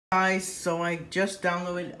Guys, so I just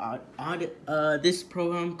downloaded this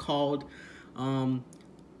program called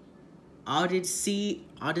Audacity.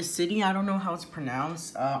 I don't know how it's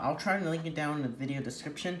pronounced. I'll try to link it down in the video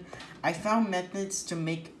description. I found methods to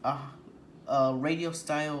make a radio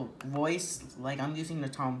style voice, like I'm using the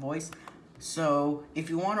Tom voice. So if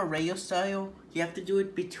you want a radio style, you have to do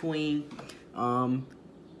it between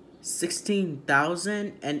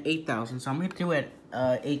 16,000 and 8,000. So I'm gonna do it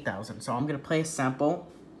 8,000. So I'm gonna play a sample.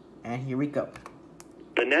 And here we go.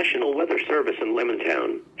 The National Weather Service in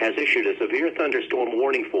Lemmontown has issued a severe thunderstorm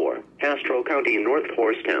warning for Castro County and North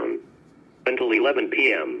Horstown until 11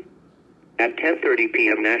 p.m. At 10:30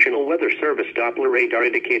 p.m., National Weather Service Doppler radar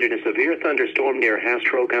indicated a severe thunderstorm near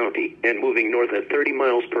Castro County and moving north at 30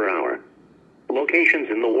 miles per hour.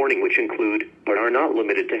 Locations in the warning which include, but are not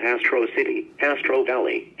limited to Castro City, Castro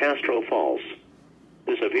Valley, Castro Falls.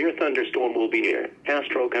 The severe thunderstorm will be near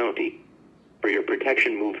Castro County. For your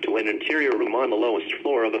protection, move to an interior room on the lowest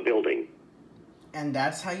floor of a building. And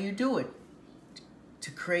that's how you do it,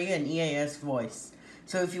 to create an EAS voice.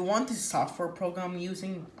 So if you want this software program I'm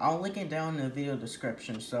using, I'll link it down in the video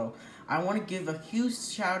description. So I want to give a huge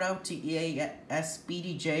shout out to EAS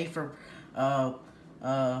Speedy Jay for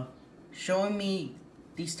showing me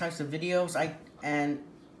these types of videos. And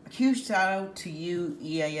a huge shout out to you,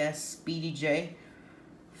 EAS Speedy Jay,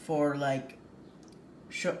 for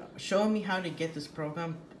showing me how to get this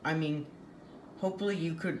program. I mean, hopefully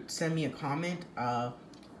you could send me a comment.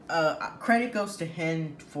 Credit goes to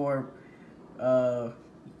him for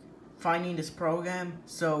finding this program,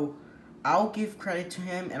 so I'll give credit to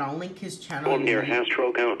him and I'll link his channel. Near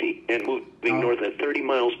Castro County and moving north at 30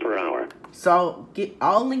 miles per hour. So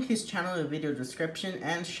I'll link his channel in the video description,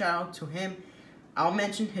 and shout out to him. I'll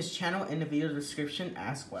mention his channel in the video description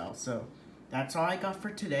as well. So that's all I got for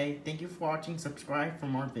today. Thank you for watching. Subscribe for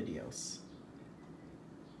more videos.